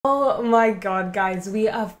Oh my god, guys, we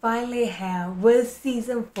are finally here with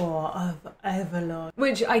season 4 of Overlord,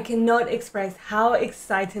 which I cannot express how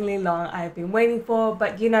excitingly long I've been waiting for.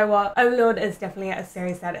 But you know what, Overlord is definitely a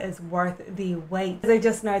series that is worth the wait. I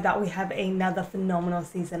just know that we have another phenomenal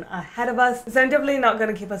season ahead of us, so I'm definitely not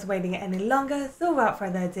going to keep us waiting any longer. So without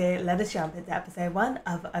further ado, let us jump into episode 1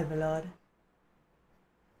 of Overlord.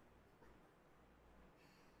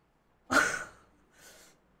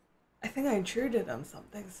 I think I intruded on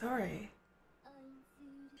something, sorry.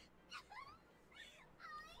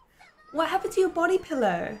 What happened to your body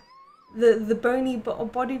pillow? The bony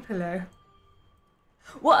body pillow.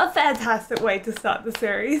 What a fantastic way to start the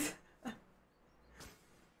series.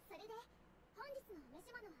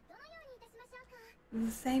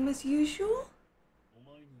 The same as usual?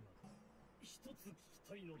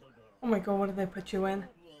 Oh my god, what did they put you in?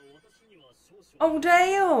 Oh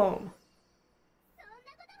damn!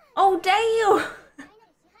 Oh damn!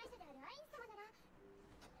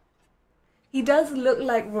 He does look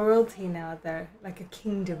like royalty now though, like a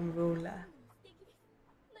kingdom ruler.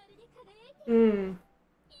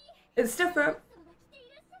 It's different.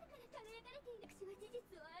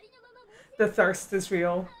 The thirst is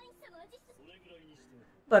real.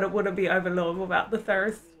 But it wouldn't be Overlord without the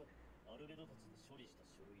thirst.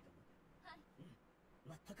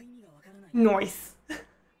 Nice.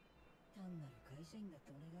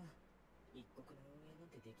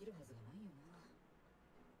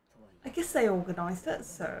 I guess they organised it,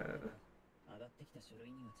 so...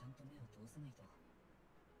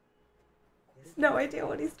 He's no idea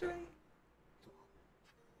what he's doing.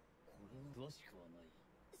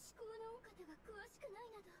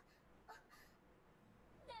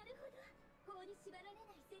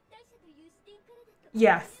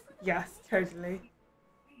 Yes, yes, totally.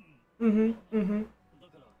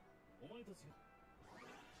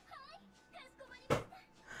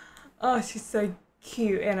 Oh, she's so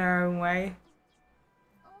cute in her own way.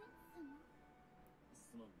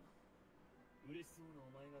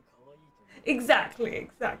 Exactly,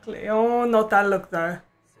 exactly. Oh, not that look though.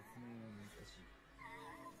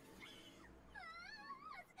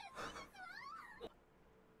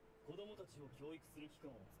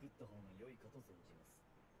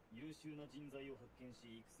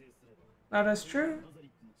 That is true.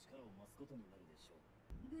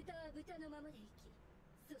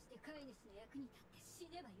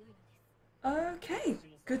 Okay,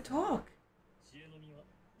 good talk.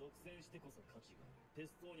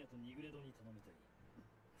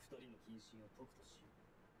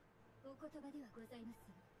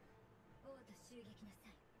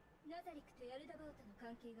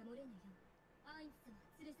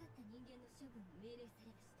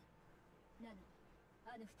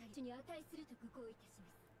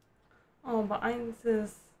 Oh, but Ainz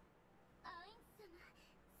is...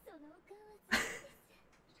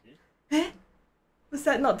 Eh? Was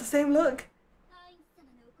that not the same look?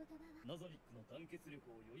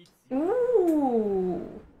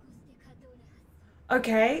 Ooh.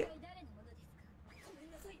 Okay.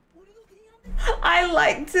 I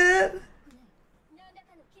liked it.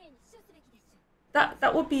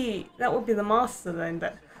 That would be the master then.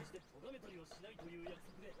 That.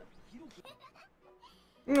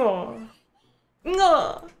 No.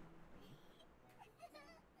 No.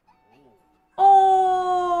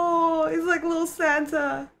 Oh, he's like little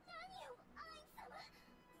Santa.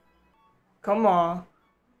 Come on.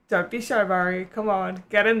 Don't be shy, Barry. Come on,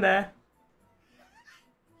 get in there.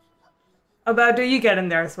 Alberto, you get in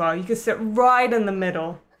there as well. You can sit right in the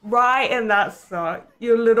middle. Right in that slot.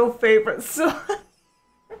 Your little favorite slot.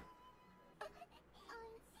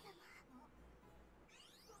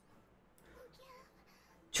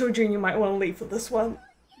 Children, you might want to leave for this one.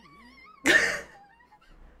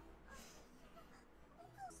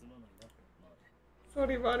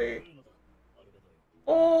 Sorry, buddy.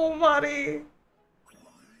 Oh, buddy.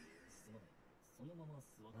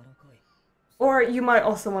 Or you might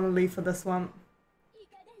also want to leave for this one.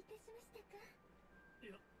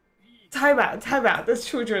 Time out. There's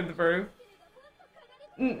children in the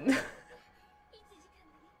room.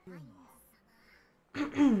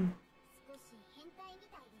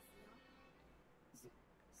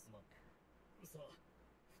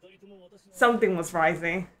 Something was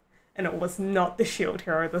rising, and it was not the shield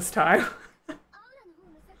hero this time.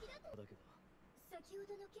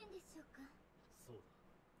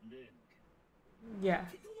 Yeah.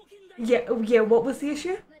 What was the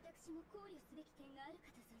issue?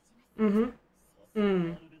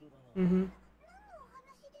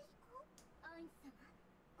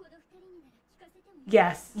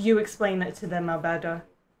 Yes, you explain it to them, Alberto.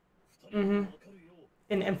 In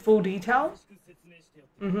full detail?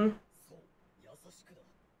 Mm-hmm.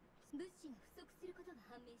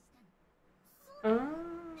 Ah.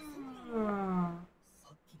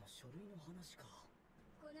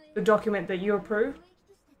 The document that you approved?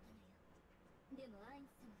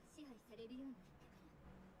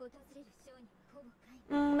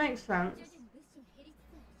 Makes sense.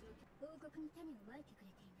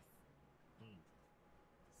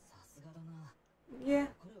 Yeah.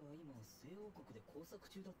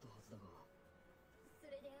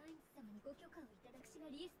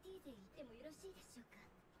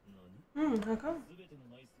 How come?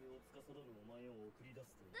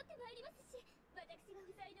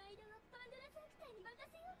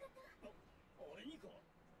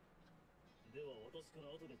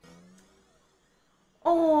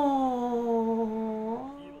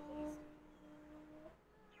 Oh,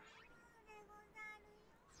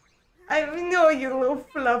 I know you little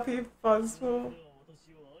fluffy fuzzball.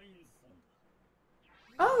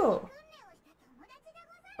 Oh.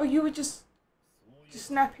 Oh, you were just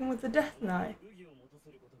snapping with the death knife.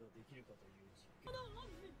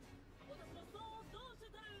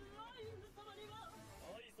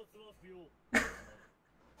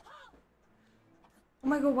 Oh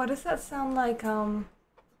my god, why does that sound like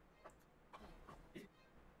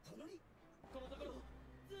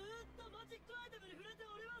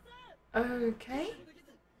okay.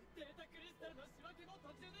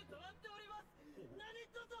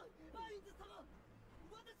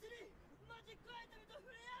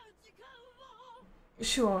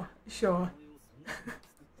 Sure.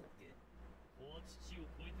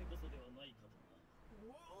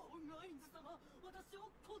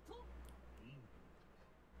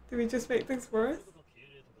 Did we just make things worse?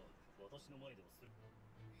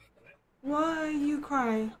 Why are you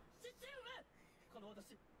crying?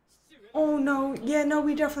 Oh no, yeah, no,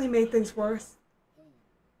 we definitely made things worse.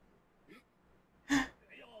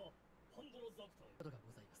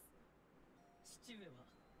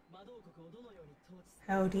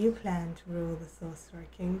 How do you plan to rule the Sorcerer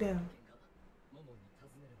Kingdom?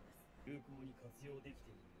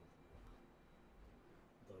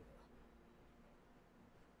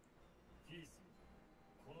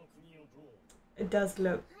 It does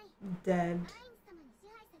look dead.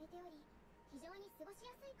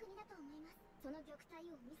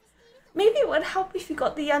 Maybe it would help if you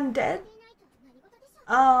got the undead.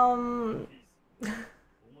 Out.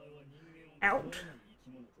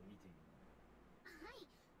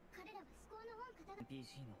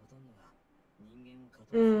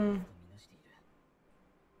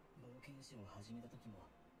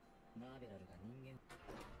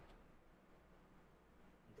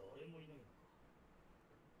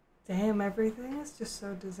 Damn, everything is just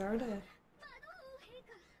so deserted.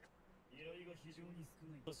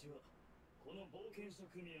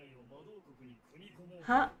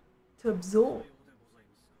 Huh? To absorb.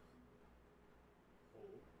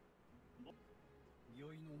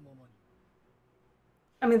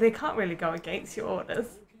 I mean, they can't really go against your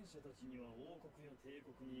orders.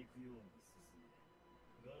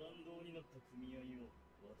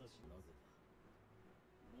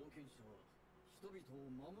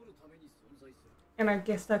 And I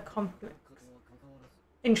guess their conflict.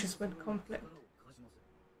 Interests with conflict.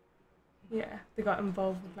 Yeah, they got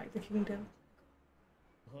involved with like the kingdom.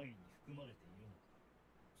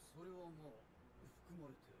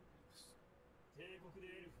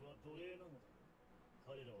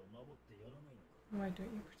 Why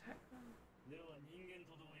don't you protect them?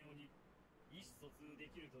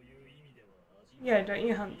 Yeah, don't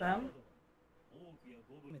you hunt them?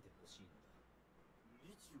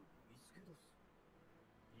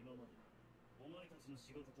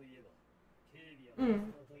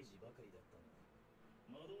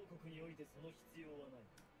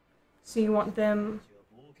 So you want them...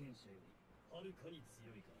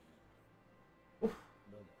 Oof.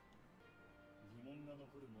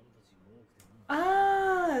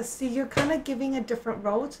 Ah, so you're kind of giving a different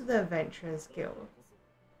role to the Adventurers Guild.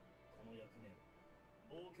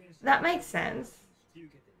 That makes sense.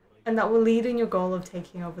 And that will lead in your goal of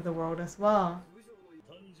taking over the world as well.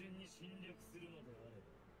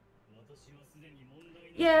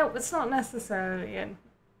 Yeah, it's not necessarily an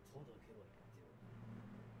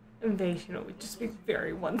invasion, it would just be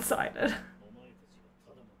very one-sided.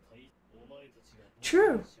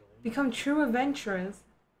 True. Become true adventurers.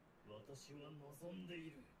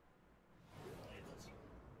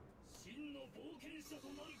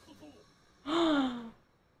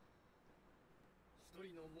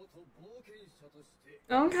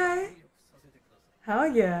 Okay. Hell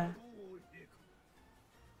yeah.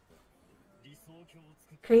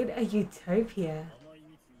 Create a utopia.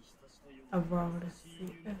 A world of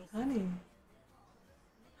sweet and honey.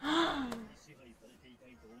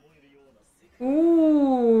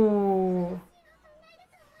 Ooh.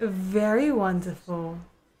 Very wonderful.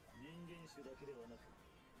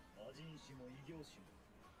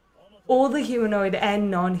 All the humanoid and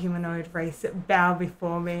non-humanoid race bow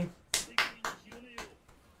before me.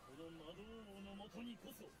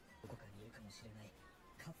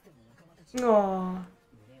 Aww.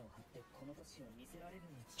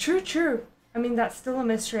 True. I mean, that's still a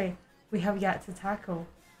mystery we have yet to tackle.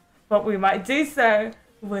 But we might do so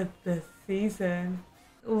with this season.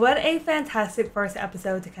 What a fantastic first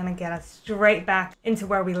episode to kind of get us straight back into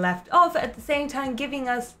where we left off, at the same time giving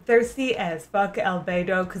us thirsty as fuck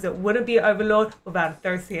Albedo, because it wouldn't be Overlord without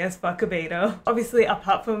thirsty as fuck Albedo. Obviously,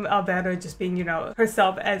 apart from Albedo just being, you know,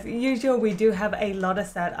 herself as usual, we do have a lot of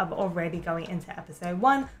setup already going into episode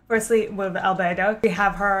 1. Firstly, with Albedo, we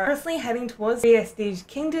have her personally heading towards BSD's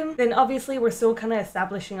kingdom. Then obviously we're still kind of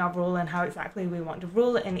establishing our rule and how exactly we want to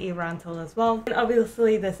rule in Irantul as well. And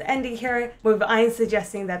obviously this ending here with Ein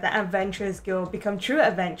suggesting that the Adventurers Guild become true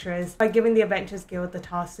adventurers by giving the Adventurers Guild the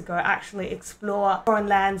task to go actually explore foreign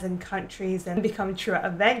lands and countries and become true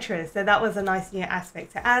adventurers. So that was a nice new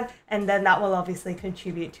aspect to add, and then that will obviously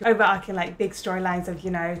contribute to overarching like big storylines of,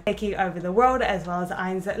 you know, taking over the world, as well as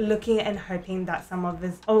Ein's looking and hoping that some of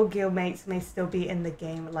his old guildmates may still be in the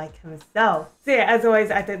game like himself. So yeah, as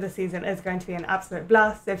always, I think the season is going to be an absolute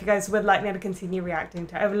blast. So if you guys would like me to continue reacting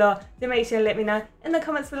to Overlord, then make sure to let me know in the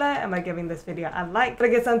comments below and by giving this video a like. But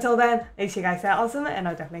I guess until then, make sure you guys stay awesome, and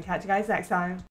I'll definitely catch you guys next time.